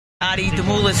ARTIE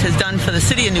Demoulas has done for the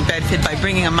city of New Bedford by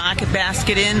bringing a market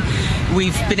basket in.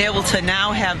 We've been able to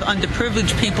now have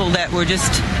underprivileged people that were just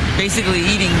basically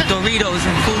eating Doritos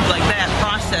and food like that,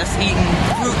 processed, eating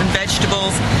fruit and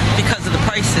vegetables because of the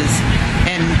prices.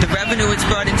 And the revenue it's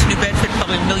brought into New Bedford,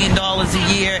 probably $1 million a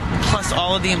year, plus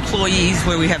all of the employees,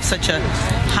 where we have such a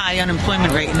high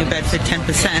unemployment rate in New Bedford, 10%.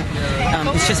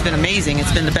 It's just been amazing.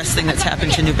 It's been the best thing that's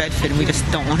happened to New Bedford, and we just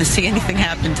don't want to see anything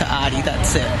happen to ARTIE.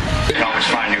 That's it. You can always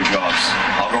find new jobs.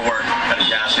 I'll go work at a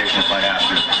gas station if I have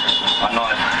to. I'm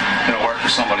not going to work for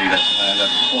somebody that's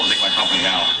closing my company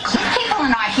down. These people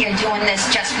are not here doing this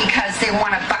just because they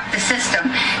want to buck the system.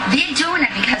 They're doing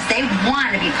it because they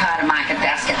want to be part of Market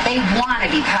Basket. They want to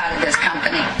be part of this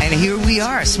company. And here we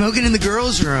are, smoking in the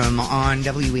girls' room on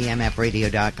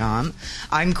WEMFradio.com.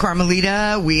 I'm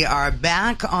Carmelita. We are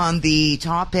back on the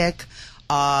topic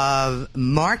of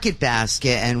Market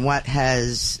Basket and what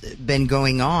has been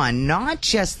going on, not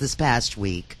just this past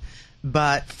week,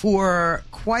 but for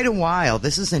quite a while.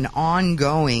 This is an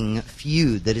ongoing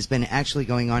feud that has been actually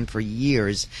going on for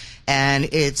years, and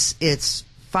it's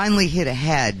finally hit a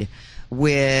head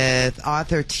with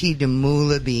Arthur T.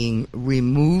 Demula being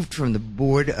removed from the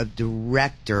board of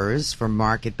directors for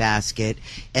Market Basket,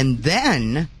 and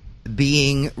then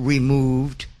being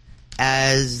removed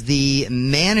as the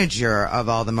manager of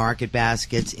all the Market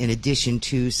Baskets, in addition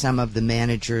to some of the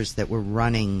managers that were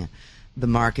running the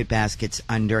Market Baskets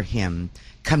under him.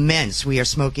 Commence. We are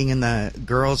smoking in the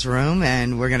girls' room,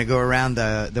 and we're going to go around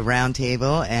the round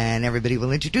table, and everybody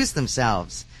will introduce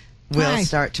themselves. We'll Hi.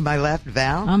 start to my left.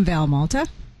 Val? I'm Val Malta.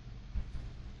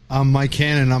 I'm Mike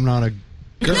Cann, and I'm not a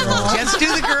girl. Just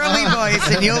do the girly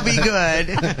voice, and you'll be good.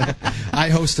 I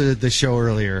hosted the show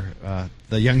earlier,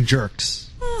 The Young Jerks,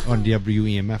 on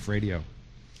WEMF Radio.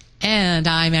 And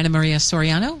I'm Anna Maria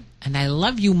Soriano, and I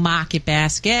love you, Market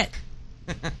Basket.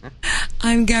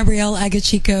 I'm Gabrielle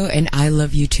Agachico, and I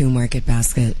love you too, Market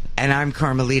Basket. And I'm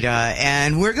Carmelita,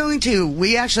 and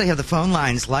we actually have the phone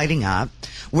lines lighting up.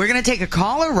 We're going to take a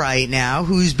caller right now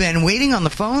who's been waiting on the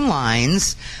phone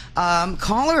lines.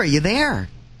 Caller, are you there?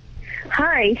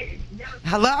 Hi.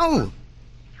 Hello.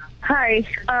 Hi.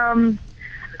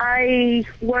 I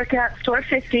work at Store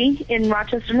 50 in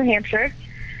Rochester, New Hampshire.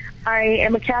 I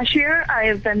am a cashier. I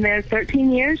have been there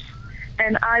 13 years,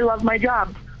 and I love my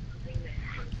job.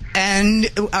 And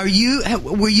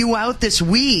were you out this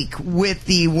week with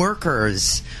the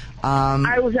workers?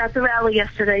 I was at the rally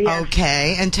yesterday, yes.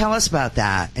 Okay, and tell us about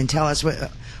that, and tell us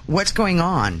what's going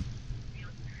on.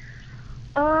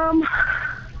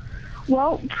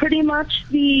 Well, pretty much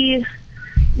the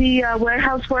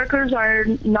warehouse workers are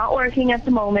not working at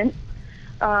the moment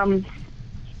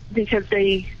because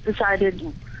they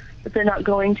decided that they're not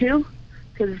going to,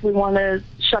 because we want to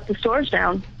shut the stores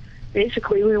down.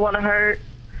 Basically, we want to hurt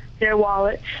their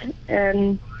wallets,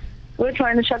 and we're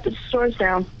trying to shut the stores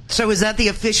down. So is that the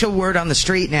official word on the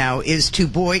street now, is to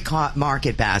boycott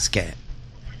Market Basket?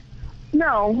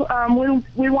 No,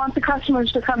 we want the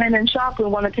customers to come in and shop. We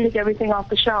want to take everything off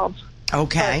the shelves.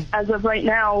 Okay. But as of right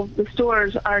now, the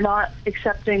stores are not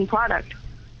accepting product.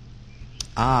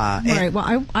 Right.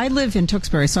 Well, I live in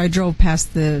Tewksbury, so I drove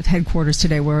past the headquarters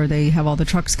today where they have all the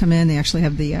trucks come in. They actually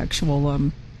have the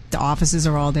actual, the offices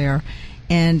are all there.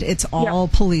 And it's all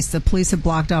police. The police have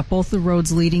blocked off both the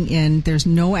roads leading in. There's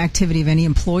no activity of any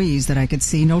employees that I could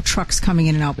see. No trucks coming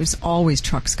in and out. There's always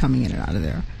trucks coming in and out of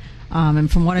there.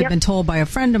 And from what I've been told by a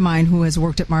friend of mine who has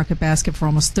worked at Market Basket for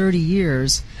almost 30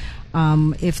 years,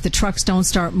 if the trucks don't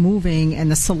start moving, and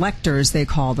the selectors, they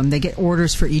call them, they get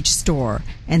orders for each store,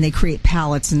 and they create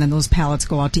pallets, and then those pallets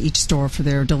go out to each store for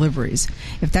their deliveries.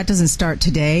 If that doesn't start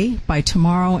today, by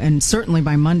tomorrow, and certainly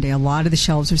by Monday, a lot of the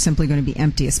shelves are simply going to be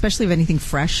empty, especially if anything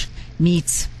fresh,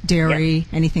 meats, dairy,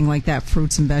 anything like that,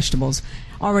 fruits and vegetables,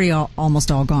 already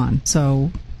almost all gone.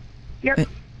 So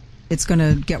it's going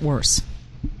to get worse.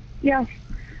 Yeah.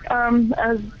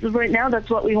 As of right now, that's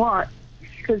what we want,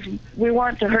 because we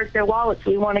want to hurt their wallets.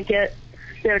 We want to get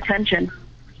their attention.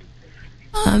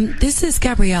 This is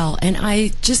Gabrielle, and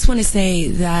I just want to say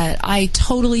that I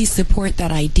totally support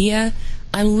that idea.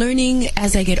 I'm learning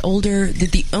as I get older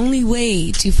that the only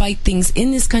way to fight things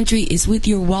in this country is with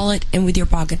your wallet and with your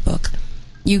pocketbook.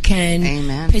 You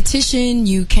can petition,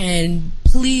 you can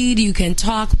plead, you can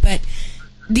talk, but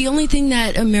the only thing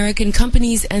that American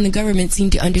companies and the government seem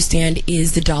to understand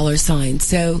is the dollar sign.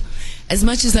 So as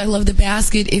much as I love the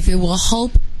basket, if it will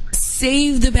help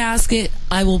save the basket,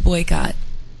 I will boycott.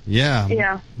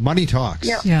 Yeah. Money talks.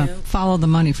 Yeah. Follow the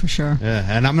money for sure. Yeah,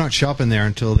 and I'm not shopping there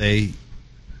until they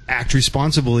act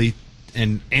responsibly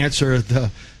and answer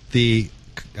the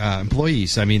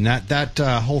employees. I mean, that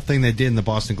whole thing they did in the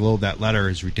Boston Globe, that letter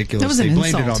is ridiculous. That was They an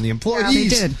blamed it insult. on the employees. Yeah,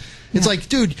 they did. It's like,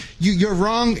 dude, you're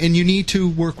wrong, and you need to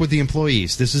work with the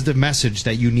employees. This is the message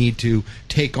that you need to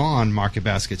take on Market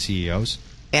Basket CEOs.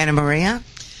 Anna Maria?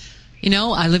 You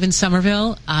know, I live in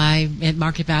Somerville. I'm at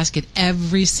Market Basket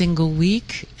every single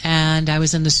week, and I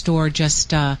was in the store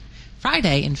just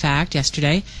Friday, in fact,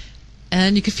 yesterday,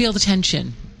 and you could feel the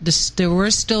tension. There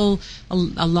were still a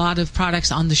lot of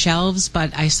products on the shelves,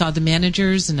 but I saw the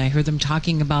managers and I heard them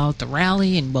talking about the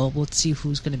rally, and well, we'll see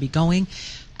who's going to be going.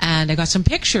 And I got some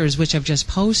pictures, which I've just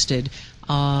posted,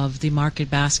 of the Market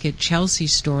Basket Chelsea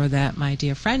store that my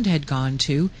dear friend had gone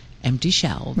to. Empty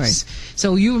shelves. Right.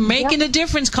 So you're making a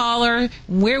difference, caller.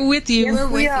 We're with you. Yes,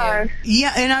 we are.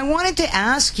 Yeah, and I wanted to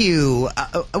ask you,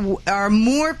 are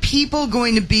more people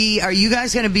going to be, are you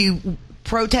guys going to be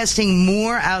protesting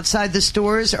more outside the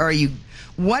stores? Or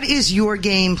what is your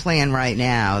game plan right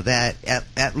now that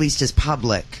at least is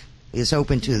public, is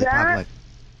open to the public?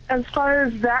 As far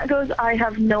as that goes, I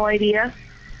have no idea.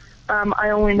 I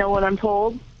only know what I'm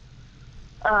told.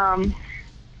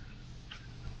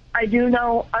 I do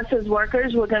know us as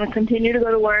workers, we're going to continue to go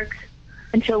to work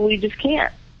until we just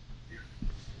can't,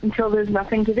 until there's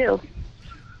nothing to do.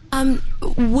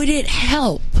 Would it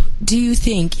help, do you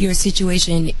think, your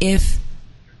situation if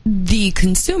the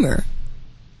consumer,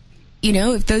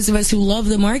 if those of us who love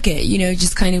the market,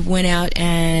 just kind of went out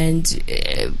and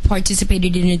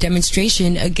participated in a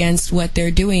demonstration against what they're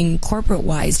doing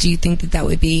corporate-wise? Do you think that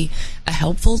would be a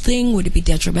helpful thing? Would it be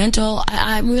detrimental?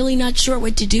 I'm really not sure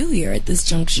what to do here at this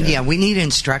juncture. Yeah, we need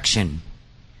instruction.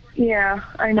 Yeah,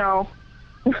 I know.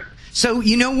 So,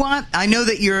 you know what? I know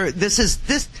that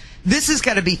this has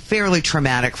got to be fairly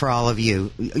traumatic for all of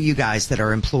you guys that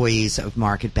are employees of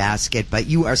Market Basket, but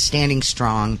you are standing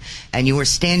strong and you are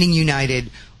standing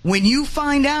united. When you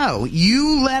find out,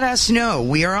 you let us know.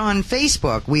 We are on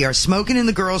Facebook. We are Smokin in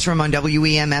the Girls Room on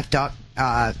WEMF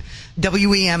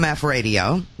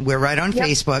Radio. We're right on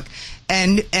Facebook.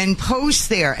 And post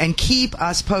there and keep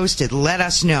us posted. Let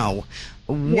us know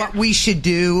what we should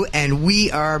do, and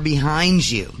we are behind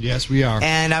you. Yes, we are.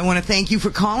 And I want to thank you for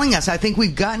calling us. I think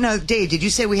we've got another. Dave, did you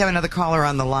say we have another caller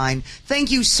on the line? Thank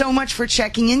you so much for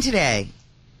checking in today.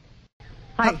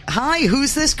 Hi. Hi,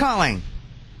 who's this calling?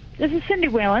 This is Cindy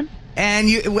Whelan. And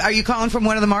are you calling from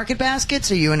one of the Market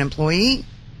Baskets? Are you an employee?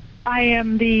 I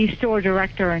am the store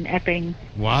director in Epping.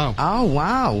 Wow. Oh,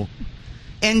 wow.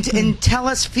 And tell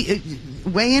us,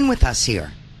 weigh in with us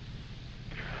here.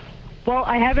 Well,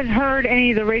 I haven't heard any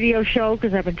of the radio show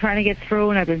because I've been trying to get through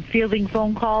and I've been fielding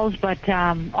phone calls, but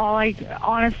all I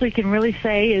honestly can really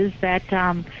say is that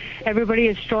everybody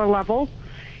at store level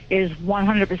is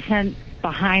 100%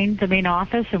 behind the main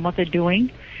office and what they're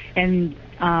doing. And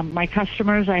my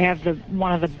customers, I have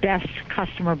one of the best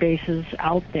customer bases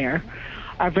out there,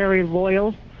 are very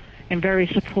loyal and very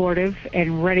supportive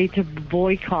and ready to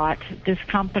boycott this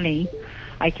company.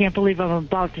 I can't believe I'm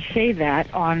about to say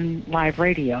that on live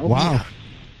radio. Wow.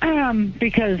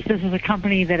 Because this is a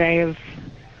company that I have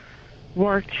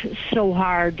worked so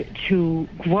hard to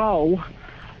grow,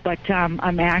 but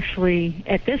I'm actually,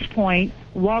 at this point,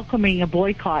 welcoming a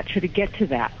boycott should it get to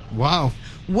that. Wow.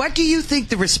 What do you think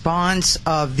the response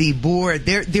of the board,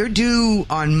 they're due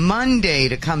on Monday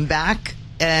to come back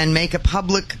and make a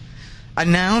public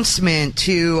announcement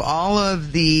to all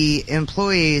of the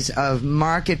employees of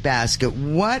Market Basket.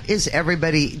 What is is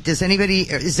everybody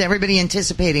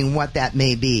anticipating what that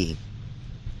may be?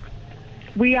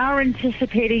 We are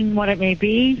anticipating what it may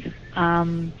be.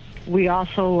 We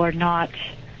also are not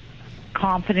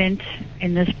confident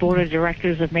in this board of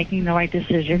directors of making the right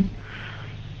decision.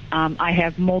 I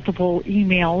have multiple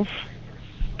emails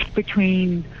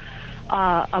between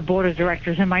a board of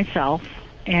directors and myself,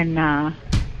 and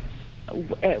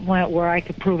where I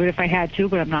could prove it if I had to,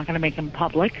 but I'm not going to make them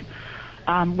public,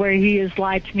 where he has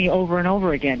lied to me over and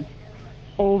over again.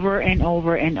 Over and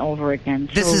over and over again.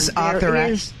 This is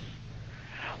authorized?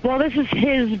 Well, this is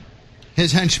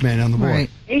his henchmen on the board. Right.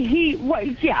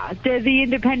 They're the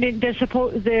independent.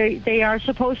 They are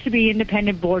supposed to be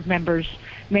independent board members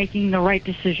making the right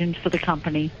decisions for the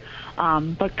company.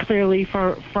 But clearly,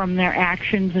 from their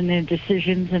actions and their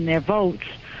decisions and their votes,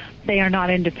 they are not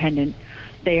independent.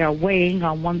 They are weighing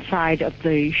on one side of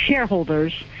the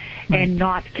shareholders and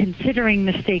not considering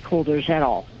the stakeholders at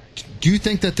all. Do you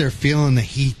think that they're feeling the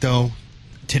heat, though,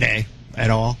 today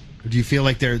at all? Or do you feel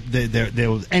like there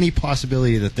was any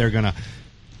possibility that they're going to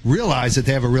realize that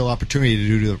they have a real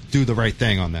opportunity to do the right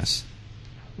thing on this?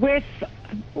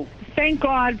 Thank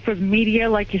God for the media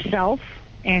like yourself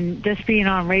and this being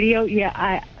on radio.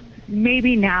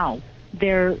 Maybe now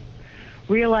they're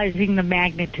realizing the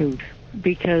magnitude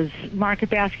because Market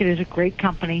Basket is a great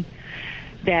company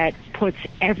that puts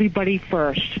everybody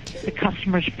first, the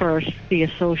customers first, the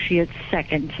associates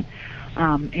second,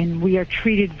 and we are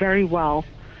treated very well,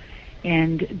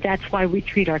 and that's why we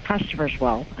treat our customers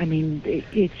well. I mean,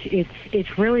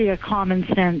 it's really a common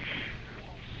sense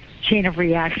chain of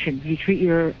reaction. You treat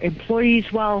your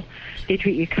employees well, they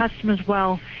treat your customers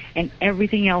well, and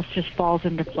everything else just falls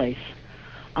into place.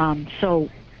 So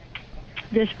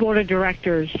this board of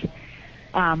directors,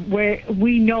 where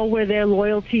we know where their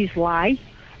loyalties lie,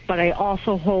 but I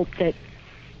also hope that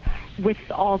with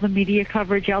all the media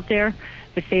coverage out there,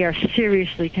 that they are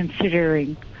seriously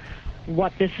considering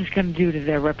what this is going to do to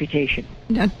their reputation.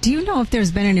 Now, do you know if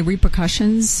there's been any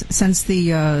repercussions since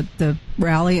the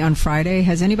rally on Friday?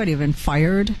 Has anybody been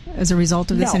fired as a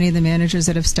result of this? No. Any of the managers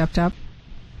that have stepped up?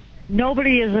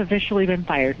 Nobody has officially been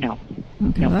fired, no.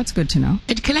 Okay, well, that's good to know.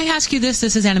 Can I ask you this?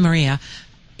 This is Anna Maria.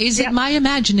 Is it my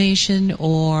imagination,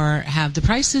 or have the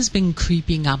prices been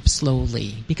creeping up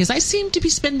slowly? Because I seem to be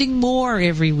spending more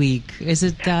every week. Is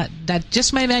it that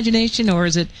just my imagination, or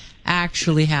is it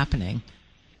actually happening?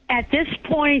 At this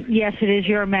point, yes, it is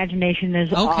your imagination.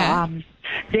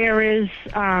 There is,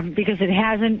 because it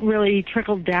hasn't really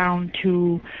trickled down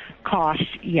to cost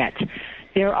yet.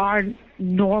 There are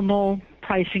normal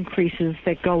price increases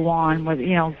that go on, whether,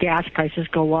 gas prices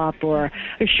go up or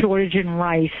a shortage in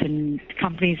rice, and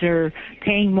companies are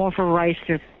paying more for rice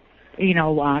to,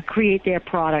 create their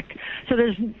product. So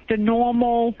there's the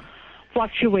normal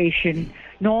fluctuation,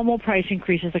 normal price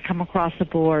increases that come across the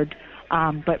board.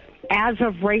 But as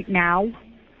of right now,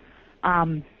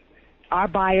 our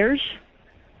buyers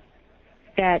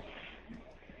that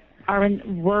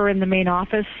were in the main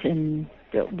office and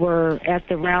were at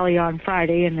the rally on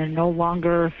Friday, and they're no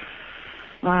longer,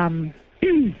 how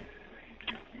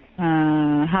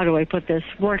do I put this,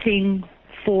 working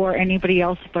for anybody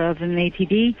else but other than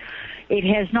ATD. It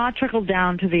has not trickled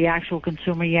down to the actual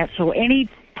consumer yet, so any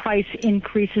price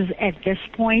increases at this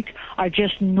point are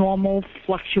just normal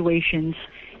fluctuations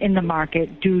in the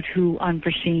market due to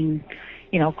unforeseen,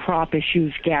 crop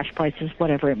issues, gas prices,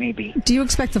 whatever it may be. Do you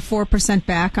expect the 4%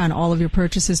 back on all of your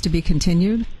purchases to be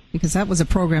continued? Because that was a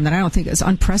program that I don't think is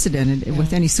unprecedented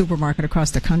with any supermarket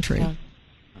across the country. Yeah.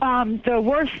 The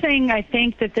worst thing I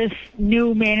think that this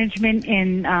new management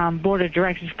and board of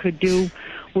directors could do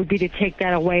would be to take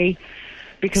that away,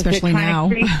 because especially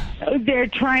they're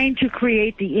trying to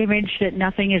create the image that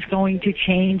nothing is going to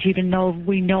change, even though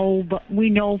we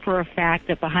know for a fact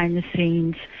that behind the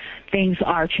scenes things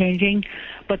are changing,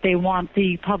 but they want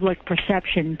the public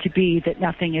perception to be that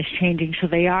nothing is changing, so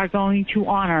they are going to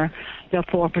honor the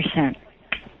 4%.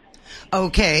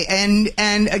 Okay,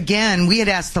 and again, we had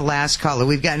asked the last caller.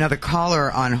 We've got another caller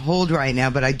on hold right now,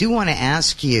 but I do want to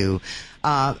ask you,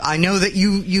 I know that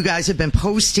you guys have been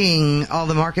posting, all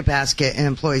the Market Basket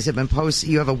employees have been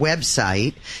posting. You have a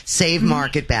website, Save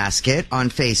Market Basket, on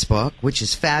Facebook, which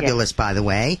is fabulous, by the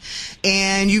way.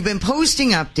 And you've been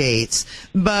posting updates,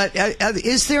 but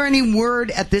is there any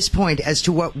word at this point as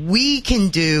to what we can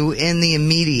do in the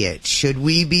immediate? Should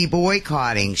we be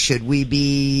boycotting? Should we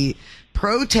be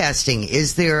protesting?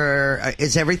 Is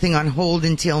everything on hold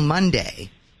until Monday?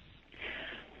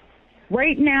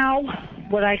 Right now,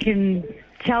 what I can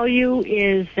tell you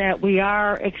is that we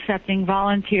are accepting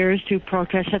volunteers to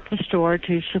protest at the store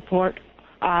to support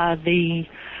the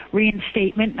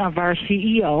reinstatement of our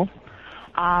CEO.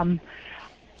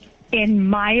 In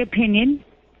my opinion,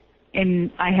 and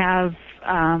I have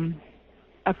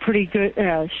a pretty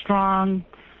good, strong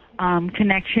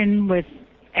connection with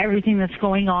everything that's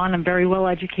going on. I'm very well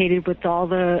educated with all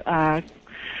the,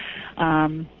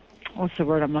 what's the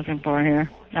word I'm looking for here?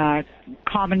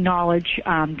 Common knowledge.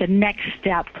 The next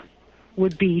step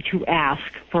would be to ask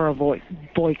for a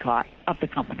boycott of the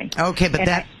company. Okay,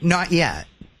 but not yet.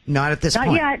 Not at this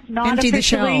point. Not yet. Not empty the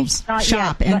officially. shelves. Not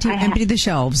Shop. yet, Empty the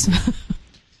shelves.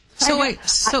 I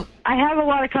have a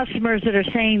lot of customers that are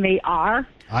saying they are.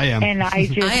 I am. And I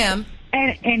am.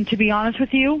 And to be honest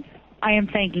with you, I am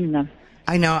thanking them.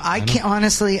 I know. I can't,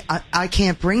 honestly, I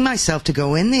can't bring myself to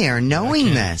go in there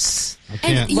knowing this.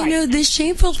 And, the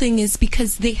shameful thing is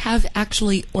because they have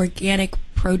actually organic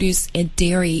produce and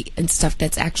dairy and stuff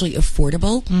that's actually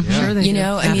affordable. Mm-hmm. Sure they do.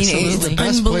 I mean, it's the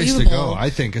best place to go,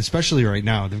 I think, especially right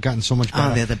now. They've gotten so much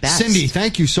better. Oh, they're the best. Cindy,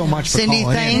 thank you so much for calling in.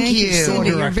 Thank you. Cindy,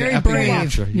 you're very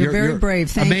brave. You're very brave.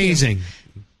 Thank you. Amazing.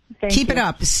 Keep it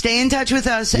up. Stay in touch with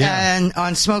us and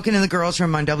on Smokin in the Girls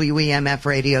Room on WEMF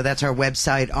Radio. That's our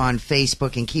website on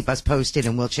Facebook, and keep us posted,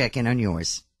 and we'll check in on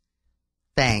yours.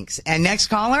 Thanks. And next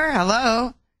caller,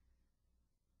 hello.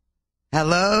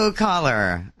 Hello,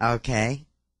 caller. Okay.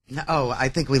 Oh, I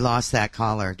think we lost that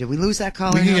caller. Did we lose that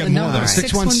caller? We can get more though. Right.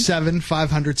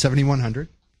 617-500-7100.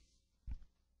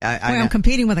 I'm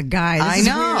competing with a guy. I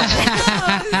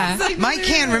know. Mike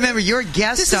Cann, remember, you're a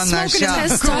guest on that show.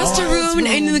 Testosterone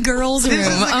in the girls' room. This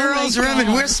is the girls' room,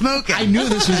 and we're smoking. I knew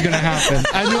this was going to happen.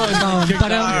 I knew I was going to kick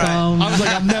I was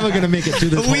like, I'm never going to make it through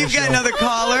this. We've got another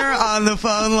caller on the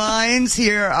phone lines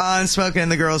here on Smokin' in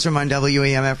the Girls' Room on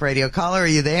WEMF Radio. Caller, are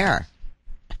you there?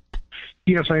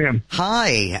 Yes, I am.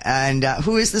 Hi, and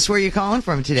who is this? Where are you calling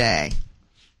from today?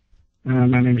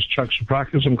 My name is Chuck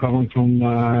Saprakis. I'm calling from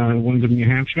Wyndham, New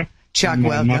Hampshire. Chuck, I'm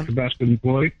welcome. a market basket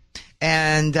employee.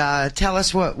 And tell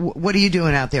us what are you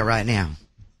doing out there right now?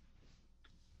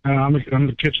 I'm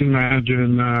the kitchen manager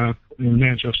in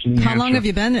Manchester, New Hampshire. How long have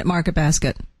you been at Market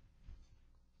Basket?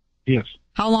 Yes.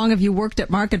 How long have you worked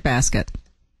at Market Basket?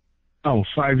 Oh,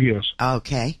 5 years.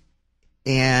 Okay.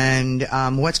 And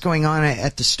what's going on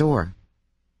at the store?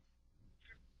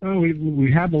 Well,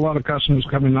 we have a lot of customers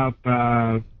coming up,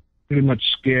 pretty much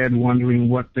scared, wondering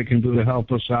what they can do to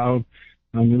help us out.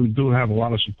 We do have a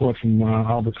lot of support from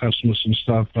all the customers and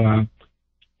stuff.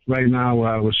 Right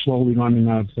now, we're slowly running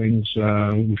out of things.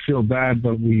 We feel bad,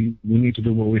 but we need to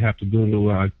do what we have to do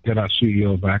to get our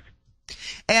CEO back.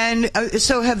 And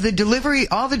so have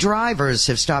all the drivers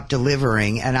have stopped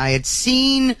delivering, and I had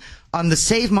seen on the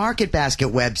Save Market Basket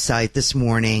website this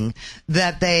morning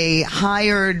that they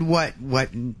hired what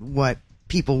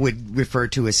people would refer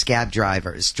to as scab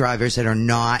drivers that are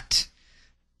not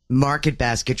Market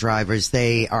Basket drivers.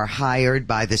 They are hired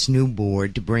by this new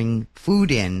board to bring food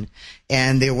in,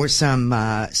 and there were some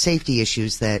safety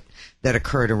issues that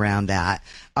occurred around that.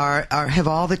 Have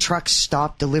all the trucks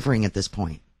stopped delivering at this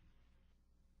point?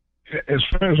 As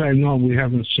far as I know, we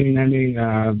haven't seen any.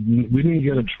 We didn't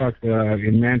get a truck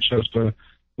in Manchester,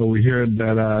 but we heard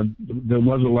that there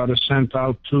was a letter sent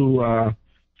out to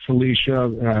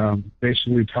Felicia,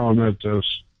 basically telling her to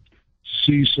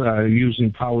cease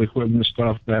using power equipment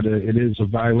stuff, that it is a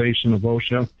violation of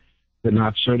OSHA. They're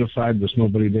not certified. There's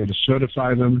nobody there to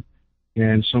certify them,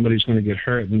 and somebody's going to get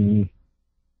hurt, and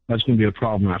that's going to be a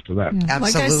problem after that. Yeah.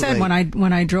 Like I said,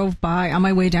 when I drove by on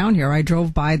my way down here, I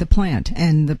drove by the plant,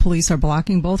 and the police are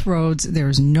blocking both roads.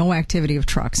 There's no activity of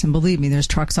trucks, and believe me, there's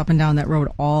trucks up and down that road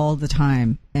all the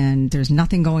time, and there's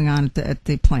nothing going on at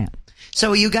the plant.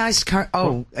 So are you guys?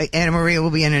 Anna Maria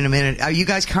will be in a minute. Are you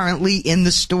guys currently in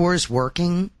the stores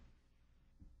working?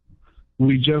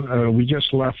 We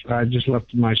just left. I just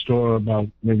left my store about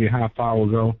maybe a half hour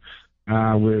ago.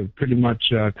 We're pretty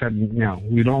much cutting.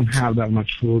 We don't have that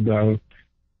much food.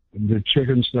 The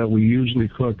chickens that we usually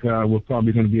cook, we're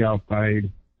probably going to be out by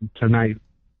tonight,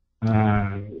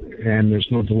 and there's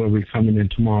no delivery coming in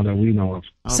tomorrow that we know of.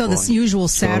 So this usual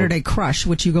Saturday crush,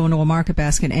 which you go into a Market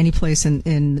Basket any place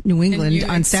in New England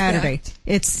on Saturday,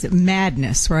 it's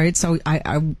madness, right? So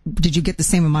did you get the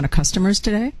same amount of customers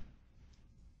today?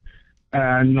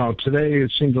 No, today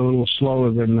it seemed a little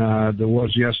slower than there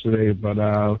was yesterday,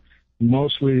 but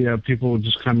mostly people were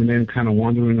just coming in, kind of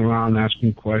wandering around,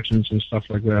 asking questions and stuff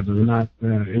like that.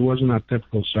 It wasn't a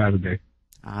typical Saturday.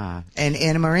 And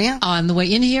Anna Maria? On the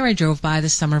way in here, I drove by the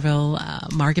Somerville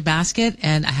Market Basket,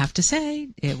 and I have to say,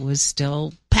 it was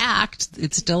still packed.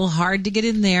 It's still hard to get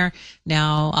in there.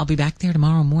 Now, I'll be back there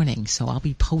tomorrow morning, so I'll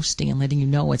be posting and letting you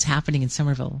know what's happening in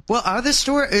Somerville. Well, are the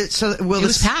stores... it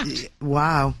was packed.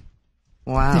 Wow.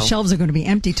 The shelves are going to be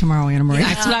empty tomorrow, Anna Maria.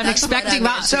 That's what I'm expecting.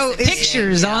 So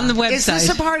pictures on the website. Is this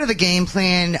a part of the game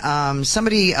plan?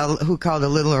 Somebody who called a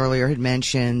little earlier had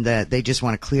mentioned that they just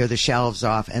want to clear the shelves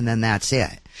off and then that's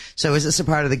it. So is this a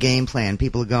part of the game plan?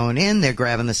 People are going in, they're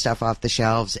grabbing the stuff off the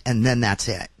shelves, and then that's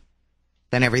it.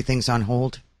 Then everything's on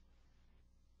hold?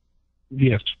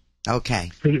 Yes.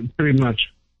 Okay. Pretty much.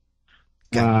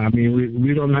 I mean,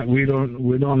 we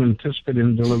don't anticipate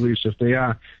any deliveries. If they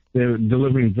are, they're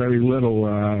delivering very little.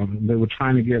 They were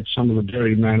trying to get some of the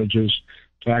dairy managers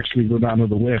to actually go down to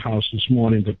the warehouse this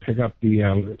morning to pick up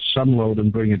the some load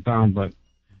and bring it down, but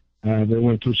they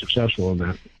weren't too successful in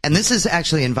that. And this is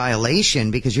actually in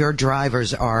violation because your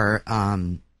drivers are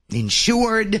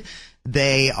insured.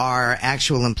 They are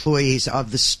actual employees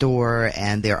of the store,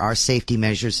 and there are safety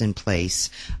measures in place.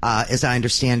 As I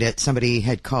understand it, somebody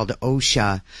had called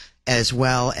OSHA as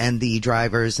well, and the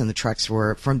drivers and the trucks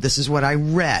were, this is what I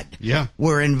read,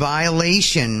 were in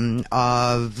violation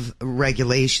of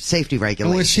safety regulations.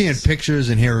 Well, we're seeing pictures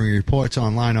and hearing reports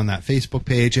online on that Facebook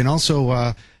page, and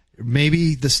also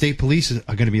maybe the state police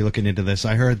are going to be looking into this.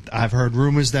 I've heard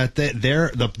rumors that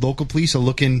the local police are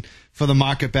looking for the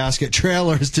Market Basket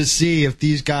trailers to see if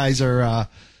these guys are,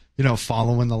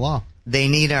 following the law. They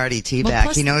need ARTIE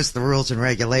back. He knows the rules and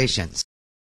regulations.